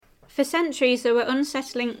For centuries, there were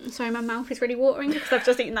unsettling... Sorry, my mouth is really watering because I've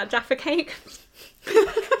just eaten that Jaffa cake.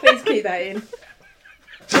 Please keep that in.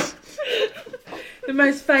 The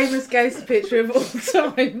most famous ghost picture of all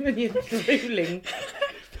time when you're drooling.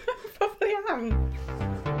 Probably am.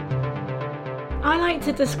 I like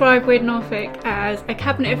to describe Weird Norfolk as a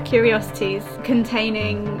cabinet of curiosities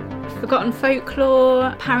containing forgotten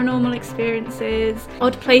folklore, paranormal experiences,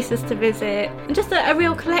 odd places to visit, and just a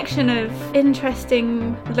real collection of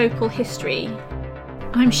interesting local history.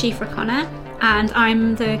 I'm Shifra Connor, and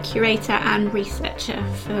I'm the curator and researcher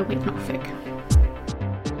for Weird Norfolk.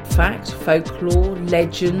 Fact, folklore,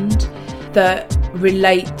 legend that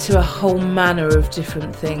relate to a whole manner of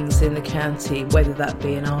different things in the county, whether that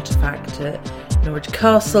be an artefact at Norwich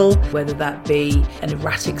Castle, whether that be an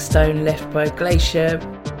erratic stone left by a glacier.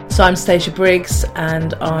 So I'm Stacia Briggs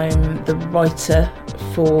and I'm the writer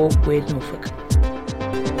for Weird Norfolk.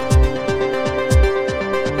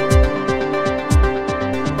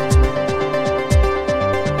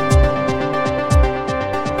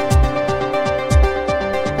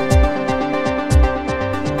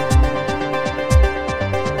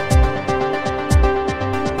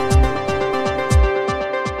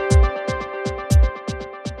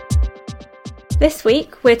 This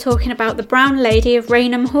week we're talking about the Brown Lady of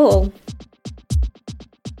Rainham Hall.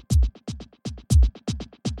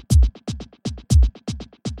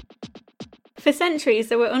 For centuries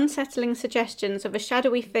there were unsettling suggestions of a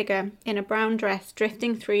shadowy figure in a brown dress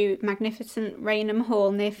drifting through magnificent Rainham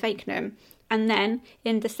Hall near Fakenham, and then,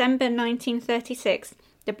 in December 1936,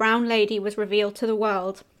 the Brown Lady was revealed to the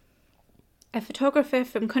world. A photographer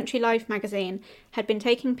from Country Life magazine had been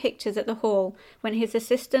taking pictures at the hall when his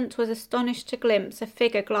assistant was astonished to glimpse a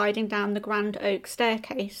figure gliding down the grand oak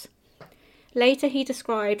staircase. Later he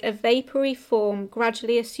described a vapoury form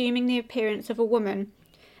gradually assuming the appearance of a woman,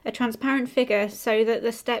 a transparent figure so that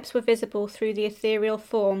the steps were visible through the ethereal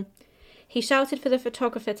form. He shouted for the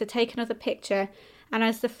photographer to take another picture, and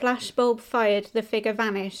as the flashbulb fired, the figure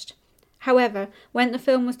vanished. However, when the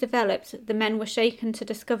film was developed, the men were shaken to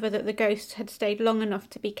discover that the ghost had stayed long enough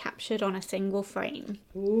to be captured on a single frame.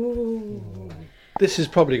 Ooh. This has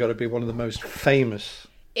probably got to be one of the most famous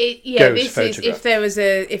This photographs.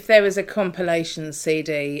 is if there was a compilation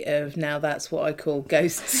CD of now that's what I call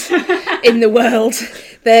ghosts in the world,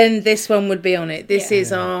 then this one would be on it. This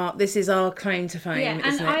is our claim to fame,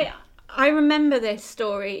 isn't it? I remember this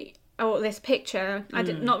story. Oh, this picture. I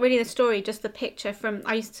did not really the story, just the picture from.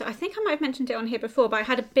 I think I might have mentioned it on here before, but I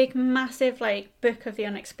had a big, massive book of the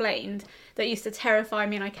unexplained that used to terrify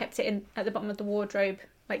me, and I kept it at the bottom of the wardrobe,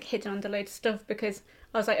 hidden under loads of stuff because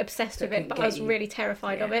I was obsessed with it, but I was really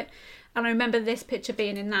terrified of it. And I remember this picture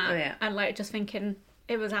being in that, and just thinking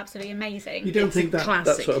it was absolutely amazing. You don't think that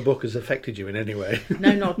classic. sort of book has affected you in any way?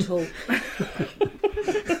 No, not at all.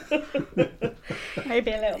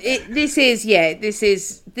 Maybe a little bit.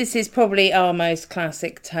 This is probably our most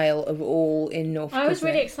classic tale of all in Norfolk. I was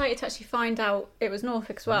really excited to actually find out it was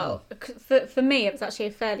Norfolk as well. For me, it was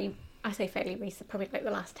actually fairly recent, probably the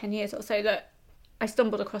last 10 years or so, that I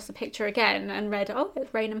stumbled across the picture again and read,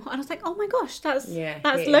 it's Rainham Hall, and I was like, oh my gosh, that's local, yeah,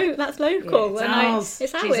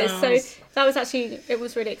 it's ours. So that was actually, it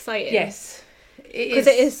was really exciting. Yes, because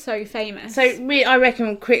it is so famous. So I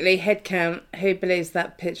reckon quickly head count who believes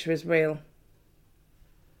that picture is real.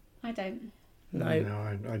 I don't. No,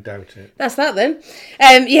 I doubt it. That's that then.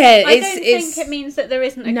 I don't think it means that there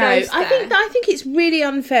isn't a ghost there. I think it's really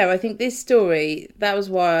unfair. I think this story, that was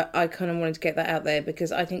why I kind of wanted to get that out there,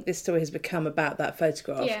 because I think this story has become about that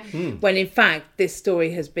photograph. Yeah. When in fact this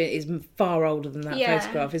story is far older than that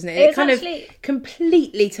photograph, isn't it? It's It kind actually, of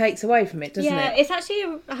completely takes away from it, doesn't it? Yeah, it's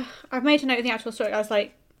actually. I've made a note of the actual story. I was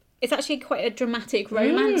like, it's actually quite a dramatic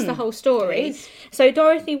romance. The whole story. It is. So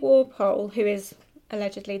Dorothy Walpole, who is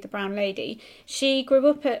allegedly the Brown Lady, she grew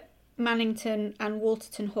up at Mannington and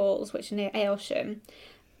Walterton Halls, which are near Aylsham.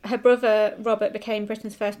 Her brother Robert became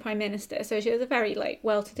Britain's first Prime Minister, so she was a very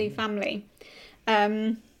well-to-do family.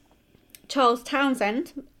 Charles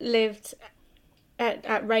Townsend lived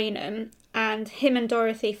at Rainham, and him and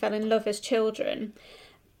Dorothy fell in love as children,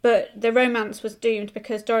 but the romance was doomed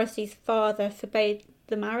because Dorothy's father forbade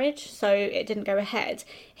the marriage, so it didn't go ahead.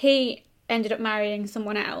 He ended up marrying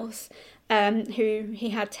someone else, who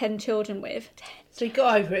he had 10 children with. So he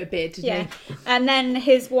got over it a bit, didn't he? And then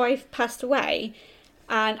his wife passed away.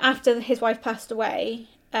 And after his wife passed away,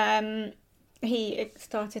 he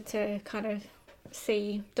started to kind of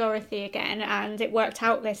see Dorothy again, and it worked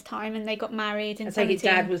out this time, and they got married in 17... I think his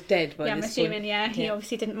dad was dead by this I'm assuming, point. he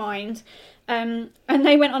obviously didn't mind. And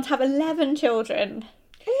they went on to have 11 children.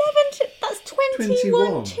 That's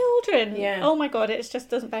 21 children. Yeah. Oh my god, it just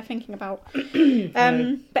doesn't bear thinking about.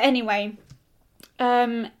 But anyway,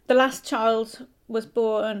 the last child was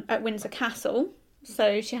born at Windsor Castle,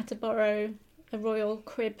 so she had to borrow a royal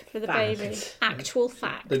crib for the baby. Actual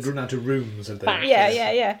fact. They'd run out of rooms, had they? Fact.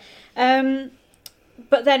 Yeah.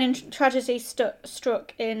 But then tragedy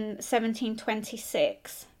struck in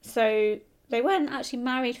 1726, so they weren't actually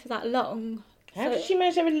married for that long. How did she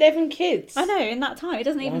manage to have 11 kids? I know, in that time. It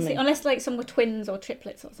doesn't even seem... Unless, like, some were twins or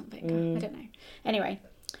triplets or something. I don't know. Anyway,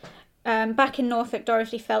 back in Norfolk,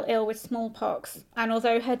 Dorothy fell ill with smallpox. And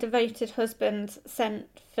although her devoted husband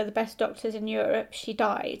sent for the best doctors in Europe, she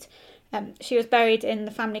died. She was buried in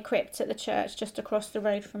the family crypt at the church just across the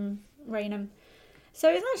road from Rainham. So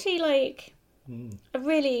it's actually, like, a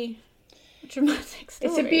really... dramatic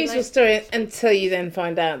story. It's a beautiful story until you then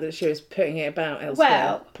find out that she was putting it about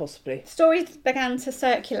elsewhere, possibly. Stories began to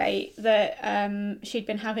circulate that she'd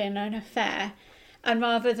been having an affair, and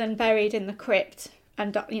rather than buried in the crypt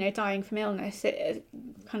and dying from illness, it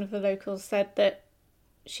kind of the locals said that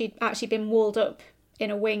she'd actually been walled up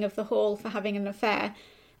in a wing of the hall for having an affair,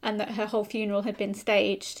 and that her whole funeral had been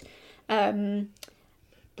staged.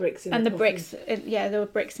 Bricks in and the the coffin. bricks, there were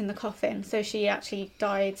bricks in the coffin, so she actually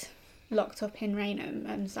died locked up in Rainham,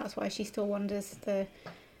 and that's why she still wanders the...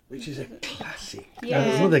 Which is a classic. Yeah.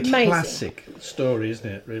 It's another Amazing. classic story, isn't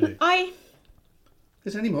it, really?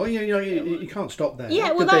 Is there any more? You can't stop there.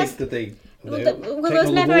 Yeah, well, Did they there down?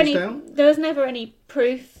 was never any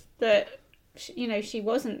proof that she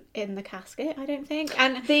wasn't in the casket, I don't think.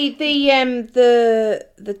 And the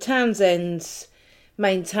Townsends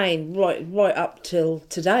maintain right up till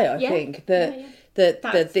today, I think, that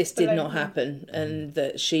this did not happen, and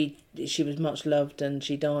that she was much loved, and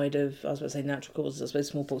she died of, I was about to say natural causes. I suppose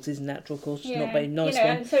smallpox is a natural cause, not a very nice one.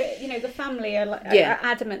 And so the family are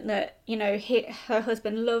adamant that her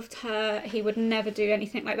husband loved her. He would never do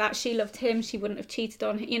anything like that. She loved him. She wouldn't have cheated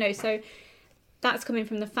on him. So that's coming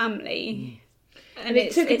from the family. And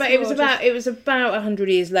it was about 100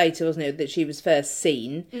 years later, wasn't it, that she was first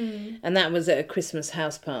seen, and that was at a Christmas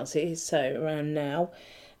house party, so around now.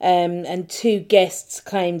 And two guests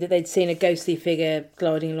claimed that they'd seen a ghostly figure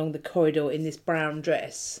gliding along the corridor in this brown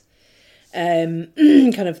dress, kind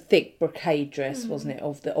of thick brocade dress, wasn't it,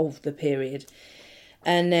 of the period.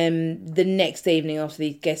 And the next evening, after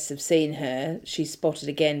these guests have seen her, she's spotted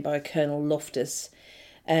again by Colonel Loftus,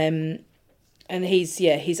 and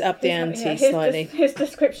he's up the ante slightly. His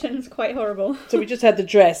description's quite horrible. So we just had the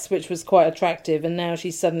dress, which was quite attractive, and now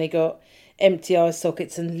she's suddenly got empty eye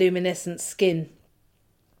sockets and luminescent skin.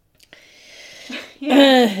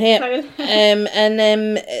 And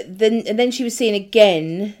then she was seen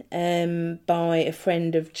again by a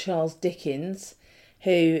friend of Charles Dickens,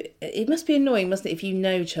 who, it must be annoying, mustn't it, if you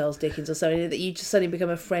know Charles Dickens or something that you just suddenly become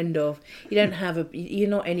a friend of. You're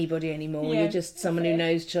not anybody anymore. You're just someone who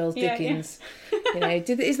knows Charles Dickens.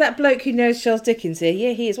 Is that bloke who knows Charles Dickens here?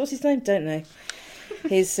 Yeah, he is. What's his name? Don't know.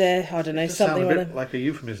 His, I don't know, something sound a bit like a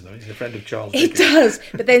euphemism, though. He's a friend of Charles Dickens. It does,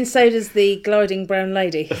 but then so does the gliding brown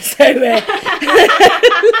lady. So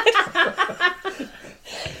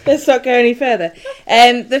let's not go any further.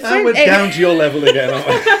 We're down to your level again, aren't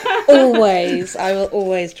we? Always. I will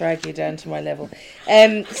always drag you down to my level.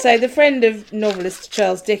 So the friend of novelist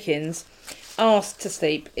Charles Dickens asked to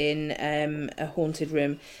sleep in a haunted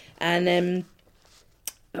room, and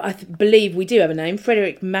I believe we do have a name,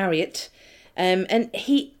 Frederick Marriott. And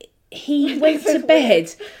he went to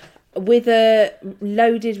bed with a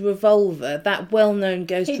loaded revolver, that well-known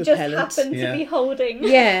ghost repellent. He just happened to be holding.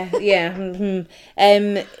 Yeah.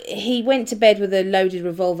 He went to bed with a loaded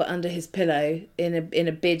revolver under his pillow in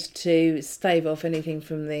a bid to stave off anything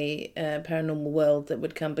from the paranormal world that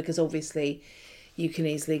would come, because obviously you can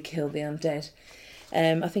easily kill the undead.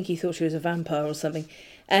 I think he thought she was a vampire or something.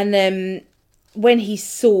 And when he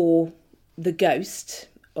saw the ghost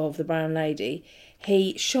of the brown lady,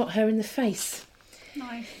 he shot her in the face.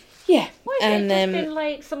 Nice. Yeah. Why has it just been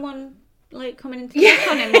like someone coming into the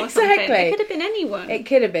on him or something? Exactly. It could have been anyone. It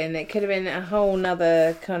could have been a whole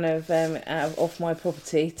nother kind of out of off my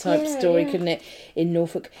property type story, couldn't it, in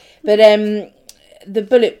Norfolk? But the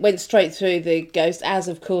bullet went straight through the ghost, as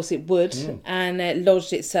of course it would, and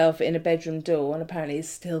lodged itself in a bedroom door, and apparently it's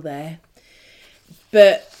still there.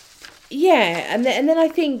 But yeah, and then I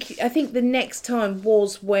think the next time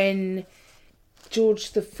was when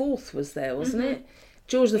George IV was there, wasn't it?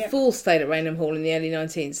 George IV stayed at Rainham Hall in the early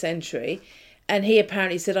 19th century, and he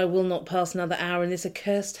apparently said, "I will not pass another hour in this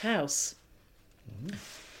accursed house."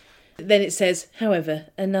 Then it says, however,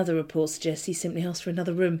 another report suggests he simply asked for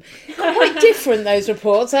another room. Quite different, those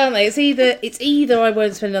reports, aren't they? It's either I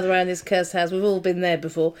won't spend another hour in this cursed house, we've all been there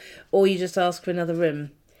before, or you just ask for another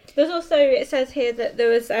room. There's also, it says here that there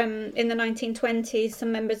was, in the 1920s,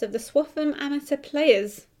 some members of the Swaffham Amateur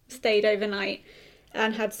Players stayed overnight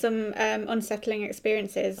and had some unsettling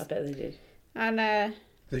experiences. I bet they did. And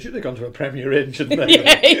they should have gone to a Premier Inn, shouldn't they?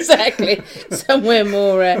 Yeah, exactly. Somewhere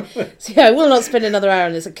more. So yeah, we'll not spend another hour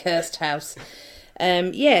in this accursed house.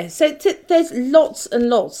 So there's lots and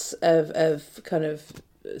lots of kind of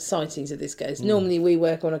sightings of this ghost. Normally we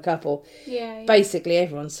work on a couple. Yeah. Basically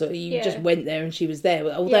everyone saw her. You just went there and she was there.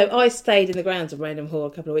 Although I stayed in the grounds of Rainham Hall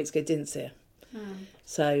a couple of weeks ago, didn't see her. Oh.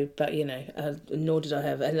 So, but nor did I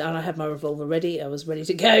have, and I had my revolver ready. I was ready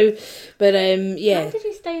to go, but yeah. Why did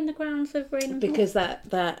you stay in the grounds of Rainham Hall? Because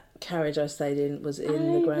that carriage I stayed in was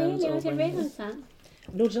in the grounds really? of I didn't Rainham Hall. realise that.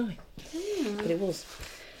 Nor did I. Oh. But it was.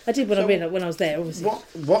 I did when I was there, obviously.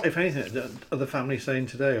 What, if anything, are the family saying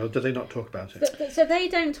today, or do they not talk about it? But so they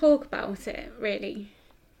don't talk about it, really?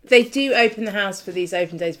 They do open the house for these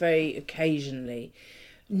open days very occasionally,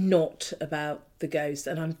 not about the ghost,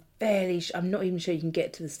 and I'm not even sure you can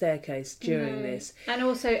get to the staircase during this. And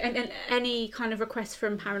also, and any kind of requests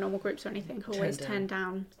from paranormal groups or anything always turned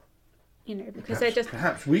down. Because they're just...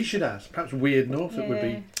 Perhaps we should ask. Perhaps Weird Norfolk would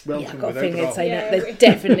be welcome. I've got a with feeling open they'd say arms. no. They'd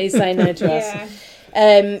definitely say no to us.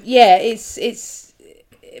 It's...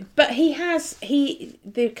 But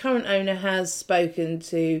the current owner has spoken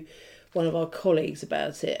to one of our colleagues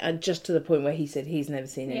about it, and just to the point where he said he's never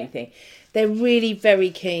seen anything. They're really very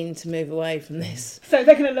keen to move away from this. So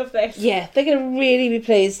they're going to love this. Yeah, they're going to really be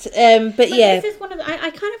pleased. But this is one of I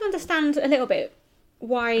kind of understand a little bit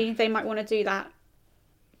why they might want to do that.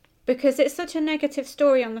 Because it's such a negative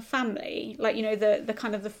story on the family, like, the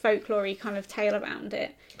kind of the folklore-y kind of tale around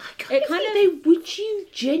it. Would you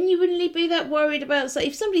genuinely be that worried about... So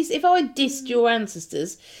if I dissed your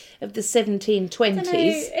ancestors of the 1720s...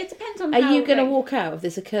 It depends on Are how you going to walk out of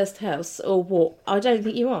this accursed house, or what? I don't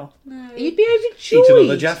think you are. No. You'd be overjoyed. Eat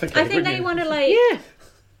another Jaffa cake, I think they want to,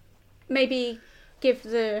 maybe give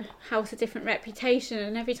the house a different reputation,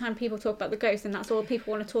 and every time people talk about the ghost, and that's all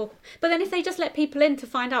people want to talk. But then if they just let people in to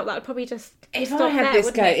find out, that would probably just if I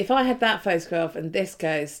had that photograph and this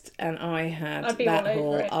ghost, and I had that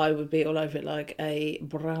hall, I would be all over it like a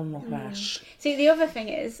brown rash. See, the other thing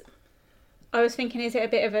is, I was thinking, is it a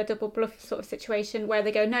bit of a double bluff sort of situation where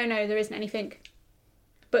they go, no, there isn't anything,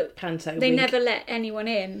 but they never let anyone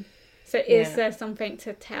in. So is there something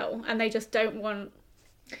to tell, and they just don't want.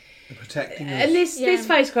 Protecting us. And this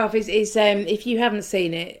photograph is if you haven't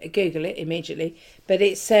seen it, Google it immediately. But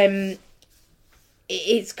it's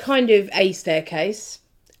kind of a staircase,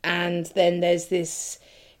 and then there's this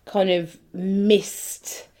kind of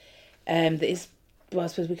mist that is. Well, I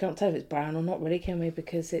suppose we can't tell if it's brown or not, really, can we?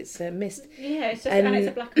 Because it's mist. Yeah, it's just and it's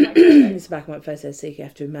a black and white photo. It's a black and white photo, so you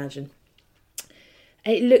have to imagine.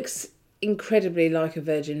 It looks incredibly like a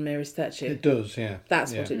Virgin Mary statue. It does, yeah.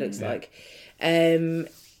 That's what it looks like.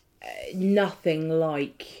 Nothing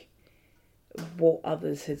like what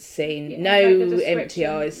others had seen. No empty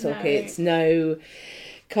eye sockets. No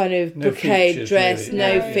kind of brocade dress. Really.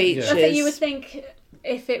 No features. I think you would think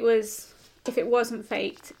if it wasn't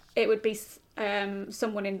faked, it would be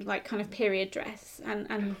someone in like kind of period dress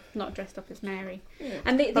and not dressed up as Mary. Yeah.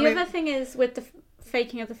 And the other thing is with the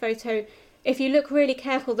faking of the photo. If you look really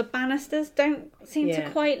careful, the banisters don't seem to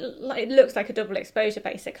quite... it looks like a double exposure,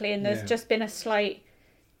 basically, and there's just been a slight,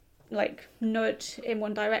 nudge in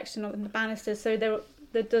one direction on the banisters, so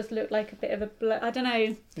there does look like a bit of a blur. I don't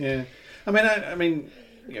know. Yeah. I mean,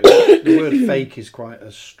 the word fake is quite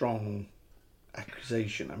a strong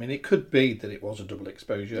accusation. I mean, it could be that it was a double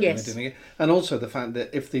exposure. Yes. And also the fact that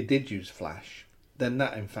if they did use flash... then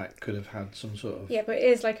that, in fact, could have had some sort of... Yeah, but it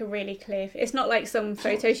is like a really clear... It's not like some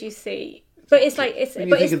photos you see... But it's like... When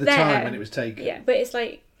you think of the time when it was taken. Yeah, but it's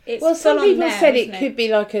like... Well, some people said it could be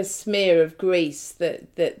like a smear of grease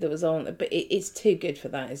that was on... But it's too good for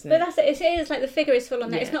that, isn't it? But that's it. It is like the figure is full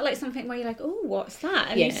on there. It's not like something where you're like, oh, what's that?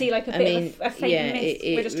 And you see like a bit of a fake mist.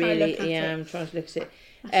 We're just trying to look at it. Yeah, I'm trying to look at it.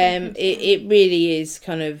 It really is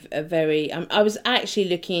kind of a very... I was actually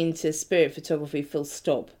looking into spirit photography full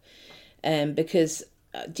stop. Because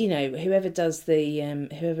whoever does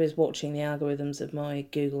whoever is watching the algorithms of my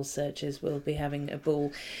Google searches will be having a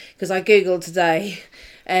ball, because I googled today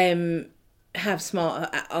are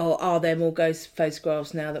there more ghost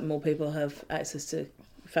photographs now that more people have access to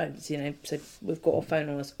phones, so we've got our phone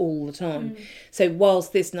on us all the time. So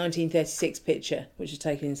whilst this 1936 picture, which was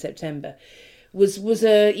taken in September, was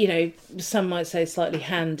a, you know, some might say slightly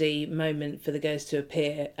handy moment for the ghost to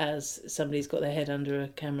appear as somebody's got their head under a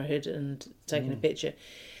camera hood and taking a picture.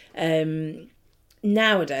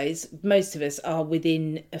 Nowadays, most of us are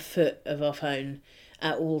within a foot of our phone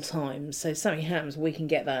at all times. So if something happens, we can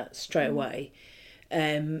get that straight away.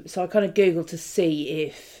 So I kind of Googled to see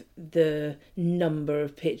if the number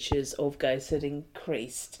of pictures of ghosts had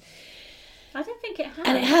increased. I don't think it has.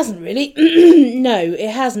 And it hasn't really. No, it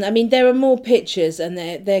hasn't. I mean, there are more pictures, and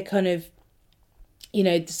they're kind of, you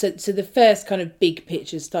know, so the first kind of big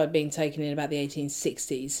pictures started being taken in about the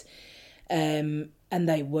 1860s, and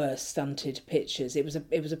they were stunted pictures. It was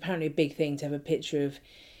apparently a big thing to have a picture of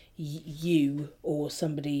you or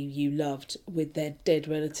somebody you loved with their dead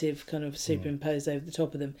relative kind of superimposed over the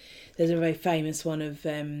top of them. There's a very famous one of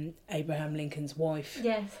Abraham Lincoln's wife.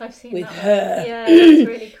 Yes, I've seen with that her. One. Yeah, that's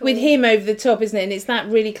really cool. With him over the top, isn't it? And it's that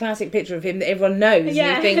really classic picture of him that everyone knows.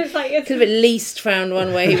 Yeah, and you think, it's like could have at least found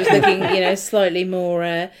one where he was looking, you know, slightly more.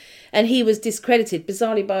 And he was discredited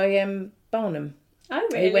bizarrely by Barnum. Oh,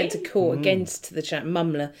 really? Who went to court against the chap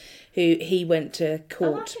Mumler, who he went to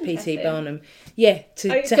court, P.T. Barnum. Yeah, to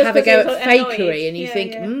have a go at fakery, and you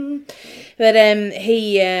think, But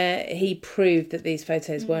he proved that these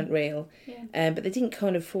photos weren't real, but they didn't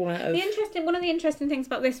kind of fall out of. One of the interesting things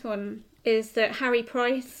about this one is that Harry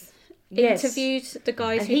Price interviewed the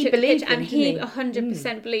guys who took the picture, and he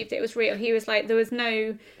 100% believed it was real. He was like, there was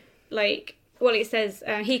no, like. Well, it says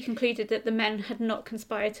he concluded that the men had not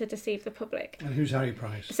conspired to deceive the public. And who's Harry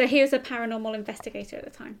Price? So he was a paranormal investigator at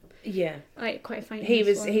the time. Yeah, like quite famous.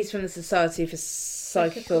 He's from the Society for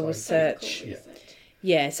Psychical Research.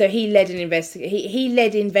 Yeah. So he led he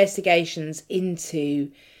led investigations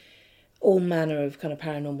into all manner of kind of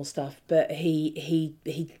paranormal stuff, but he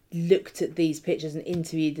looked at these pictures and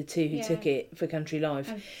interviewed the two who took it for Country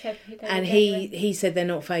Life, and he said they're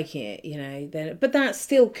not faking it, you know. But that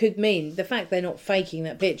still could mean the fact they're not faking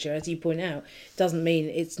that picture, as you point out, doesn't mean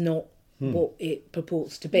it's not what it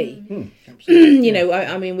purports to be. You know,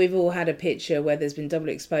 I mean, we've all had a picture where there's been double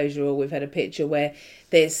exposure, or we've had a picture where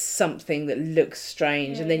there's something that looks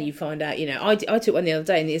strange, and then you find out. You know, I took one the other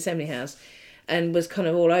day in the Assembly House. And was kind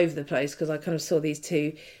of all over the place because I kind of saw these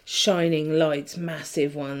two shining lights,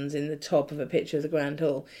 massive ones, in the top of a picture of the Grand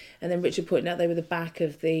Hall. And then Richard pointed out they were the back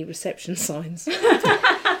of the reception signs.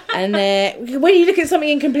 And when you look at something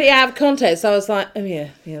in completely out of context, I was like, oh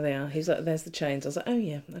yeah, they are. He's like, there's the chains. I was like, oh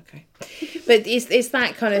yeah, okay. But it's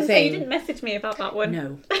that kind of thing. You didn't message me about that one.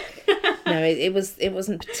 No. No, it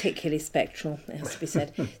wasn't particularly spectral, it has to be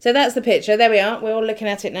said. So that's the picture. There we are. We're all looking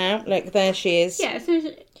at it now. Look, there she is. Yeah, so...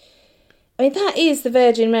 I mean, that is the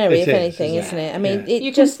Virgin Mary, if anything, isn't it? I mean,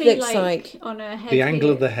 it just looks like on her head the angle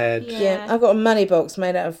of the head. Yeah, I've got a money box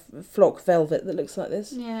made out of flock velvet that looks like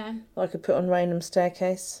this. Yeah. I could put on Raynham's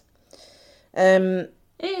staircase. It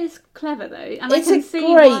is clever, though. And it's I can a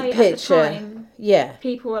see great why picture. At the time,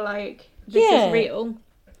 people were like, this is real.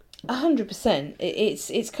 100%.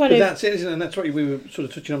 It's kind but of... that's it, isn't it? And that's what we were sort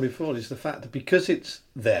of touching on before, is the fact that because it's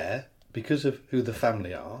there, because of who the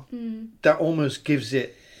family are, that almost gives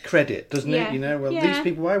it credit, doesn't it? You know, these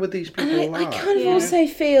people, why would these people lie? I kind of also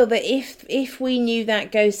feel that if we knew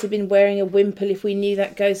that ghost had been wearing a wimple, if we knew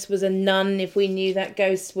that ghost was a nun, if we knew that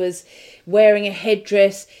ghost was wearing a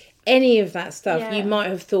headdress, any of that stuff, you might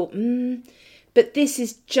have thought, but this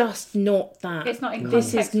is just not that. It's not in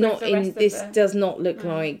context. This is not in. This does not look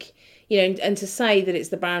like, you know. And to say that it's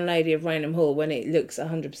the Brown Lady of Raynham Hall when it looks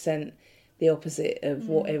 100% the opposite of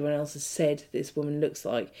what everyone else has said this woman looks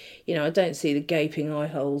like. You know, I don't see the gaping eye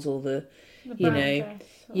holes or the you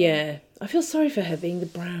know, I feel sorry for her being the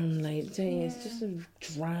brown lady, don't you? It's just a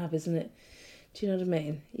drab, isn't it? Do you know what I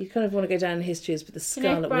mean? You kind of want to go down in history as with the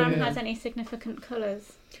Scarlet Brown Woman. has any significant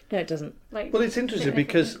colours? No, it doesn't. Like, well, it's interesting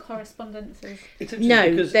because correspondences. It's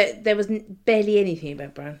interesting because there was barely anything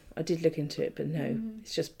about brown. I did look into it, but no,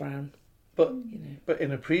 it's just brown. But but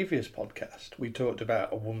in a previous podcast, we talked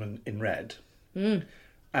about a woman in red, and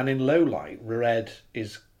in low light, red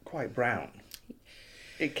is quite brown.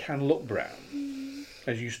 It can look brown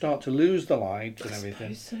as you start to lose the light and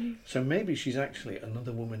everything. So maybe she's actually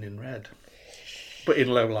another woman in red, but in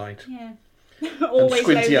low light. Yeah. And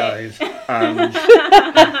squinty eyes. And...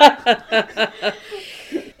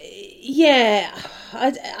 yeah,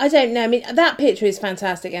 I don't know. I mean, that picture is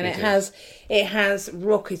fantastic, and it has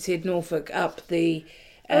rocketed Norfolk up the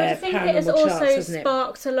I think paranormal it has charts, also hasn't it?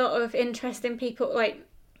 sparked a lot of interest in people, like,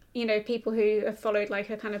 you know, people who have followed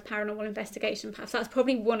like a kind of paranormal investigation path. That's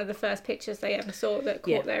probably one of the first pictures they ever saw that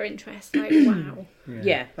caught their interest. Like, wow.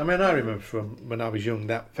 Yeah. I mean, I remember from when I was young,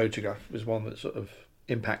 that photograph was one that sort of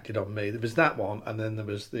impacted on me. There was that one, and then there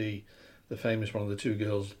was the the famous one of the two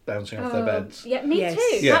girls bouncing off their beds. Yeah, me Yes.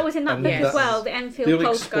 too. Yeah. That was in that And book that's as well, the The Enfield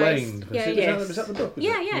Poltergeist. Unexplained. Yeah, Was that the book? Was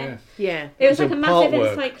Yeah, it? yeah. Yeah. It was So like a massive part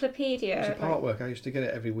work. encyclopedia. It was a part work. I used to get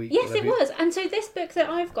it every week. Yes, it every- was. And so this book that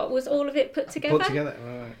I've got was all of it put together. Put together,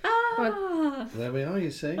 right. Ah, There we are, you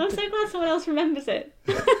see. I'm so glad someone else remembers it.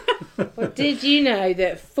 Well, did you know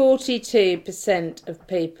that 42% of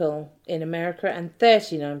people in America and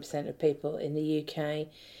 39% of people in the UK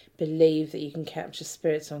believe that you can capture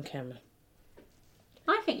spirits on camera?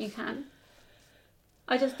 I think you can.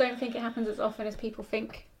 I just don't think it happens as often as people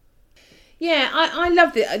think. Yeah, I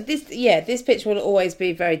love this. This picture will always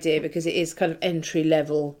be very dear because it is kind of entry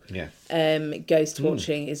level Yeah. ghost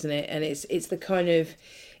watching, isn't it? And it's the kind of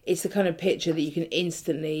picture that you can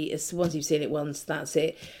instantly, once you've seen it once, that's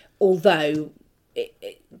it. Although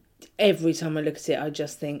every time I look at it, I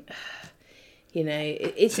just think,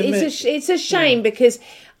 it's a shame because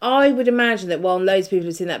I would imagine that while loads of people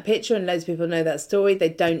have seen that picture and loads of people know that story, they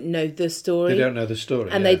don't know the story. They don't know the story.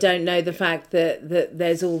 And they don't know the fact that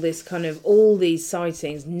there's all these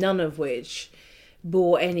sightings, none of which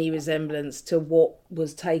bore any resemblance to what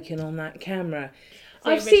was taken on that camera.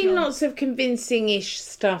 I've seen lots of convincing-ish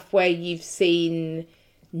stuff where you've seen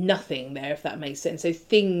nothing there, if that makes sense. So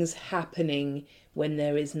things happening when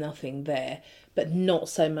there is nothing there, but not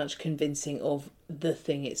so much convincing of the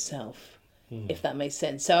thing itself, if that makes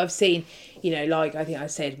sense. So I've seen, like I think I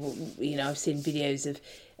said, I've seen videos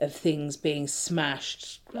of things being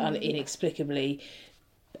smashed inexplicably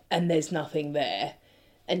and there's nothing there.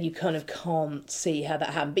 And you kind of can't see how that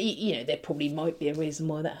happened. But, there probably might be a reason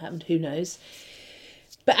why that happened. Who knows?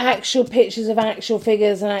 But actual pictures of actual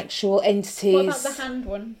figures and actual entities. What about the hand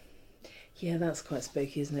one? Yeah, that's quite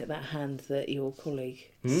spooky, isn't it? That hand that your colleague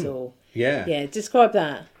saw. Yeah. Yeah, describe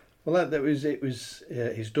that. Well, it was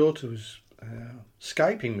his daughter was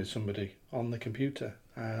Skyping with somebody on the computer,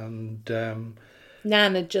 and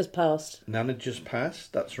Nan had just passed. Nan had just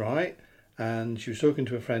passed. That's right, and she was talking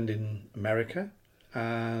to a friend in America,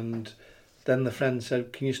 and then the friend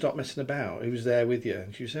said, "Can you stop messing about? Who's there with you?"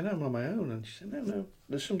 And she said, "No, I'm on my own." And she said, "No,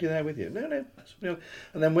 there's somebody there with you." No, that's somebody else.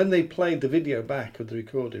 And then when they played the video back of the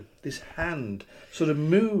recording, this hand sort of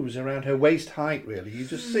moves around her waist height. Really, you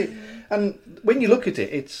just see it. And when you look at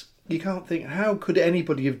it, you can't think, how could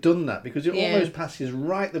anybody have done that? Because it almost passes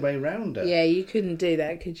right the way round her. Yeah, you couldn't do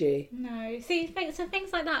that, could you? No. See, things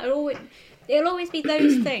like that it'll always be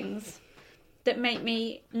those things that make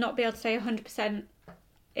me not be able to say 100%.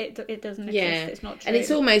 It doesn't exist. Yeah, It's not true. and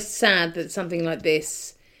it's almost sad that something like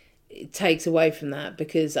this takes away from that,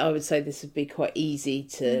 because I would say this would be quite easy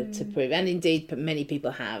to prove, and indeed many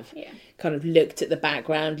people have kind of looked at the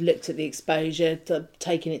background, looked at the exposure,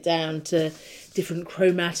 taken it down to different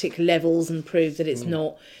chromatic levels and proved that it's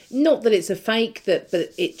not that it's a fake, but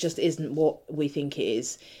it just isn't what we think it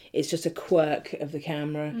is. It's just a quirk of the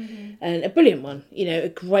camera, and a brilliant one, a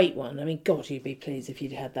great one. I mean, God, you'd be pleased if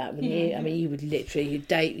you'd had that, wouldn't you? I mean, you would literally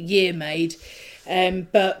year made,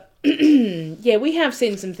 but yeah, we have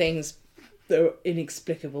seen some things that are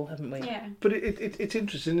inexplicable, haven't we? Yeah. But it's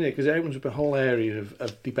interesting, isn't it? Because it opens up a whole area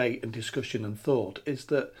of debate and discussion and thought, is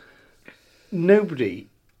that nobody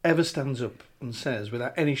ever stands up and says,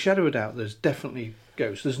 without any shadow of doubt, there's definitely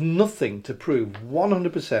ghosts. There's nothing to prove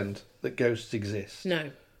 100% that ghosts exist.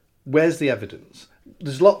 No. Where's the evidence?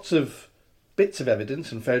 There's lots of bits of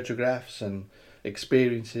evidence and photographs and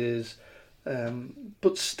experiences,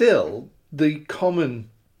 but still the common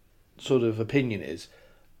sort of opinion is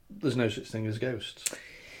there's no such thing as ghosts.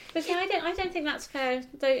 But see, I don't think that's fair.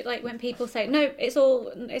 Though, like when people say, "No, it's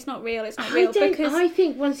not real. It's not real." I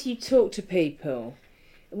think once you talk to people,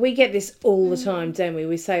 we get this all the time, don't we?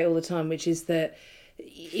 We say it all the time, which is that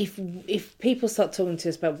if people start talking to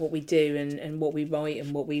us about what we do and what we write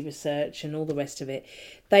and what we research and all the rest of it,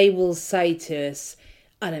 they will say to us,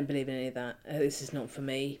 "I don't believe in any of that. This is not for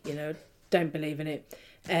me. Don't believe in it."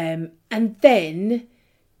 And then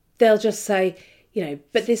they'll just say,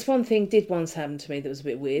 but this one thing did once happen to me that was a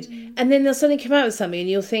bit weird. And then they'll suddenly come out with something and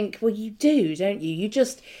you'll think, well, you do, don't you?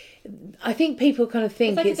 I think people kind of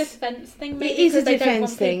think it's like a defence thing, maybe. It is a because they don't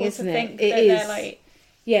defence want thing, people isn't to it? think It that is. they're like,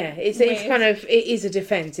 yeah, it's kind of, it is a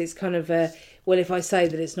defence. It's kind of a, well, if I say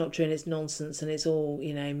that it's not true and it's nonsense and it's all,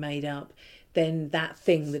 made up, then that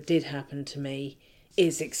thing that did happen to me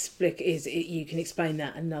you can explain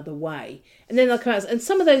that another way. And then they'll come out, and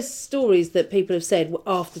some of those stories that people have said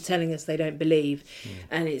after telling us they don't believe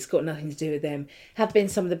and it's got nothing to do with them have been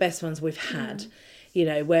some of the best ones we've had.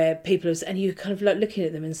 Where people have, and you kind of like looking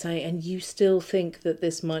at them and saying, and you still think that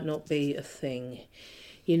this might not be a thing,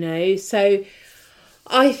 so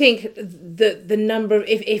I think that the number of,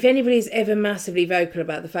 if anybody's ever massively vocal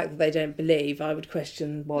about the fact that they don't believe, I would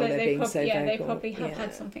question why they're being so vocal. Yeah, they probably have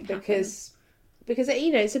had something happen. Because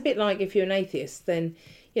it's a bit like if you're an atheist, then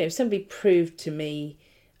if somebody proved to me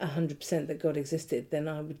 100% that God existed, then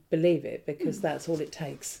I would believe it because that's all it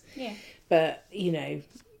takes. Yeah. But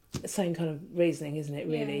same kind of reasoning, isn't it?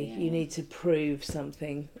 Really, Yeah. you need to prove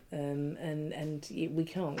something, and we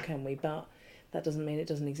can't, can we? But that doesn't mean it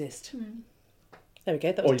doesn't exist. There we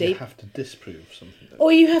go. That was deep. Or you have to disprove something.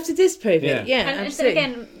 Or you have to disprove it. Yeah, and absolutely.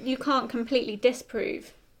 again, you can't completely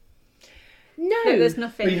disprove. No, there's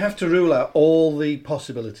nothing. But you have to rule out all the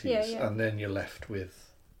possibilities, Yeah. and then you're left with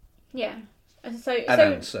an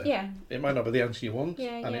answer. Yeah. It might not be the answer you want,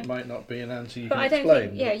 Yeah, and yeah. it might not be an answer you But can I don't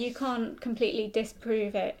explain. think, you can't completely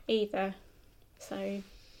disprove it either. So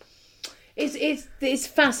it's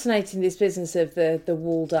fascinating, this business of the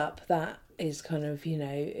walled up. That is kind of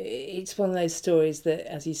it's one of those stories that,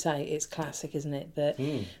 as you say, it's classic, isn't it? That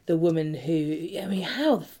the woman who,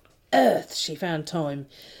 how the earth she found time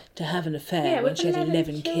to have an affair when she had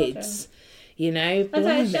 11 kids.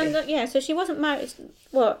 So she wasn't married.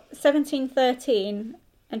 1713,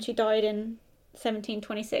 and she died in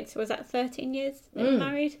 1726. Was that 13 years they were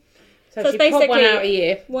married? So it's she popped one out a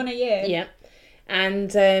year. One a year. Yeah.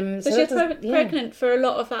 And so she was pregnant for a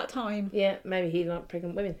lot of that time. Yeah, maybe he liked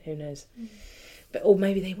pregnant women. Who knows? Or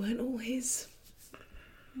maybe they weren't all his.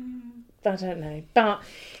 I don't know. But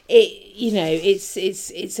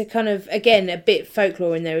it's a kind of, again, a bit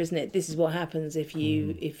folklore in there, isn't it? This is what happens if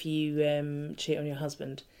you cheat on your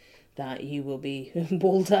husband, that you will be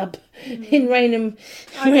walled up in Rainham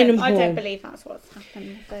Hall. I don't believe that's what's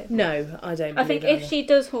happened. So. No, I don't. I think if she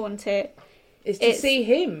does haunt it, it's to see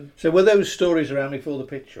him. So were those stories around before the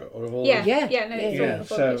picture, or have all? It's all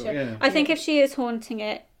before the picture. Yeah. I think if she is haunting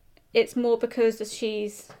it, it's more because it's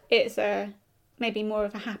maybe more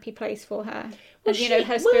of a happy place for her. And,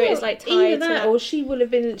 her spirit is like tied to that. Or she will have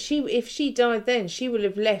been, if she died then, she will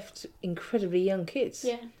have left incredibly young kids.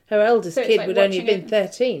 Yeah. Her eldest So it's kid like would only have been watching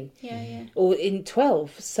 13. Yeah. Or in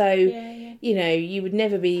 12. So, you would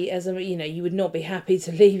never be, you would not be happy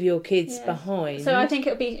to leave your kids behind. So I think it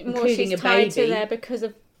would be more she's tied to there because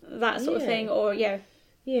of that sort of thing, or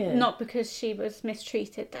not because she was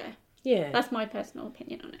mistreated there. Yeah. That's my personal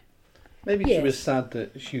opinion on it. Maybe she was sad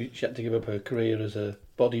that she had to give up her career as a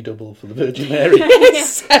body double for the Virgin Mary.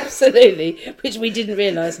 Yes, absolutely, which we didn't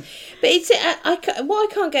realise. But it's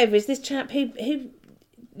what I can't get over is this chap who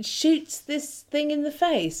shoots this thing in the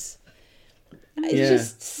face.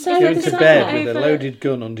 It's just so going to bed with over- a loaded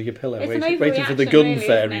gun under your pillow, It's an waiting for the overreaction, gun really,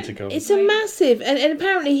 fairy isn't to it? come. It's a massive, and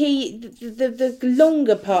apparently the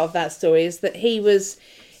longer part of that story is that he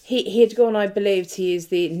had gone, I believe, to use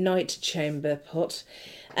the night chamber pot,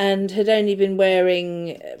 and had only been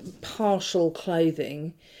wearing partial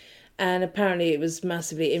clothing, and apparently it was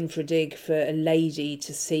massively infra-dig for a lady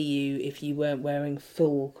to see you if you weren't wearing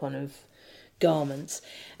full kind of garments.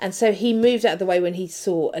 And so he moved out of the way when he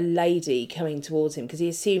saw a lady coming towards him, because he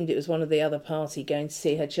assumed it was one of the other party going to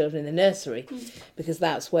see her children in the nursery, because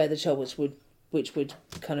that's where the child which would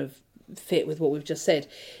kind of fit with what we've just said.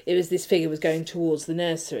 It was this figure was going towards the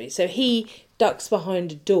nursery. So he ducks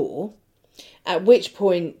behind a door, at which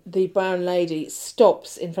point the brown lady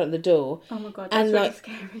stops in front of the door. Oh my God, that's really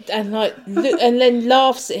scary. And then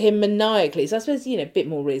laughs at him maniacally. So I suppose, a bit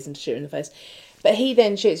more reason to shoot her in the face. But he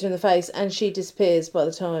then shoots her in the face, and she disappears by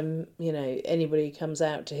the time, anybody comes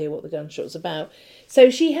out to hear what the gunshot's about. So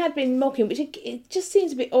she had been mocking, which it just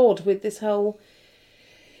seems a bit odd with this whole...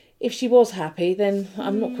 If she was happy, then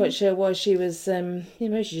I'm not quite sure why she was...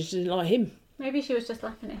 maybe she just didn't like him. Maybe she was just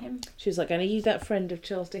laughing at him. She was like, are you that friend of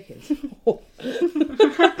Charles Dickens?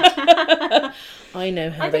 I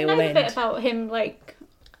know how they all end. I didn't know a bit about him,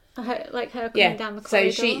 her coming down the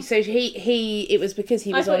corridor. So he it was because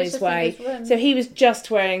he was on his way. So he was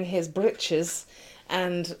just wearing his breeches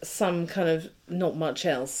and some kind of not much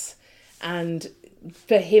else. And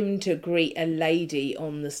for him to greet a lady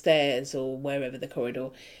on the stairs or wherever the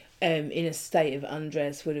corridor in a state of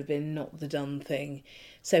undress would have been not the done thing.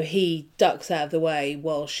 So he ducks out of the way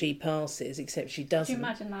while she passes, except she doesn't. Could you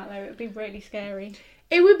imagine that, though? It would be really scary.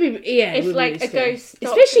 It would be, yeah. If, it would like, be a ghost stopped.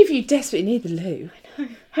 Especially if you desperately need the loo. I know.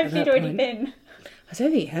 Hopefully he'd already been. I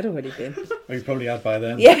don't think he had already been. Well, he probably had by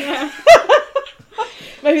then. Yeah.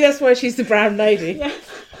 Maybe that's why she's the brown lady. Yeah.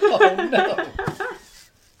 Oh, no. But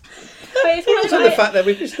it's Also the fact that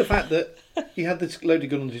we missed the fact that he had this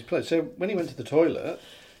loaded gun under his pillow. So when he went to the toilet,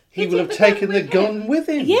 He will have taken the gun with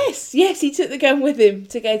him. Yes, he took the gun with him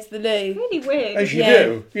to go to the loo. Really weird. As you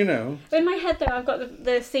do, you know. In my head, though, I've got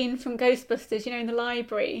the scene from Ghostbusters, you know, in the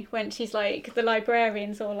library, when she's like, the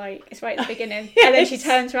librarian's all like, it's right at the beginning. Yes. And then she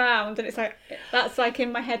turns around and it's like, that's like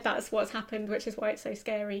in my head, that's what's happened, which is why it's so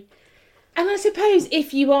scary. And I suppose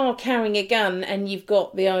if you are carrying a gun and you've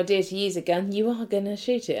got the idea to use a gun, you are going to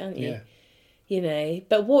shoot it, aren't you? Yeah. You know,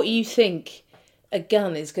 but what you think a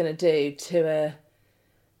gun is going to do to the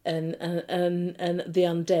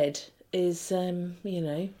undead is, you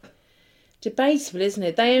know, debatable, isn't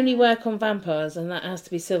it? They only work on vampires, and that has to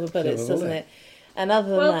be silver bullets, doesn't it? And other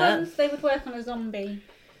than that, guns, they would work on a zombie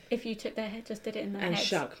if you took their head, just did it in their head. And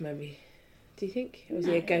Shuck, maybe. Do you think? Or was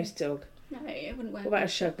he a ghost dog? No, it wouldn't work. What about a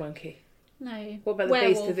Shug monkey? No. What about the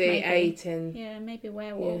beast of the eight and? Yeah, maybe a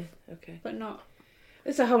werewolf. Yeah, okay. But not.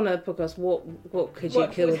 It's a whole nother podcast. What could you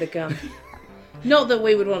kill with a gun? Not that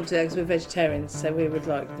we would want to, because we're vegetarians, so we would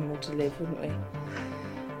like them all to live, wouldn't we?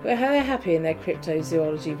 But they're happy in their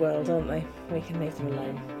cryptozoology world, aren't they? We can leave them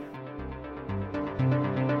alone.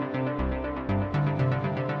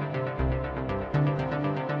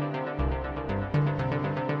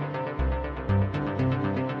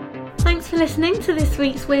 Thanks for listening to this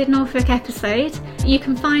week's Weird Norfolk episode. You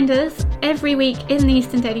can find us every week in the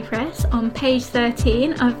Eastern Daily Press on page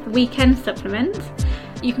 13 of the Weekend Supplement.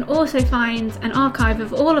 You can also find an archive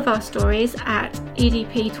of all of our stories at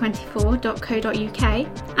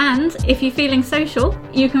edp24.co.uk. And if you're feeling social,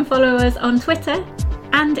 you can follow us on Twitter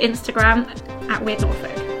and Instagram at Weird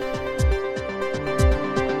Norfolk.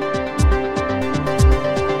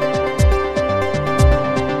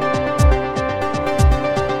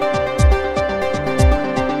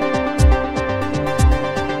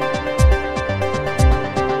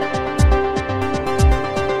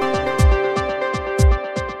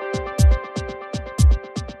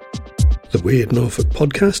 The Weird Norfolk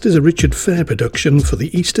podcast is a Richard Fair production for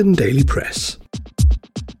the Eastern Daily Press.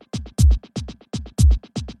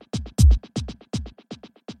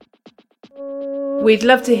 We'd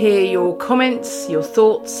love to hear your comments, your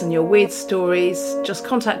thoughts and your weird stories. Just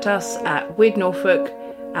contact us at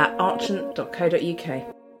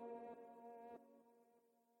weirdnorfolk@archant.co.uk.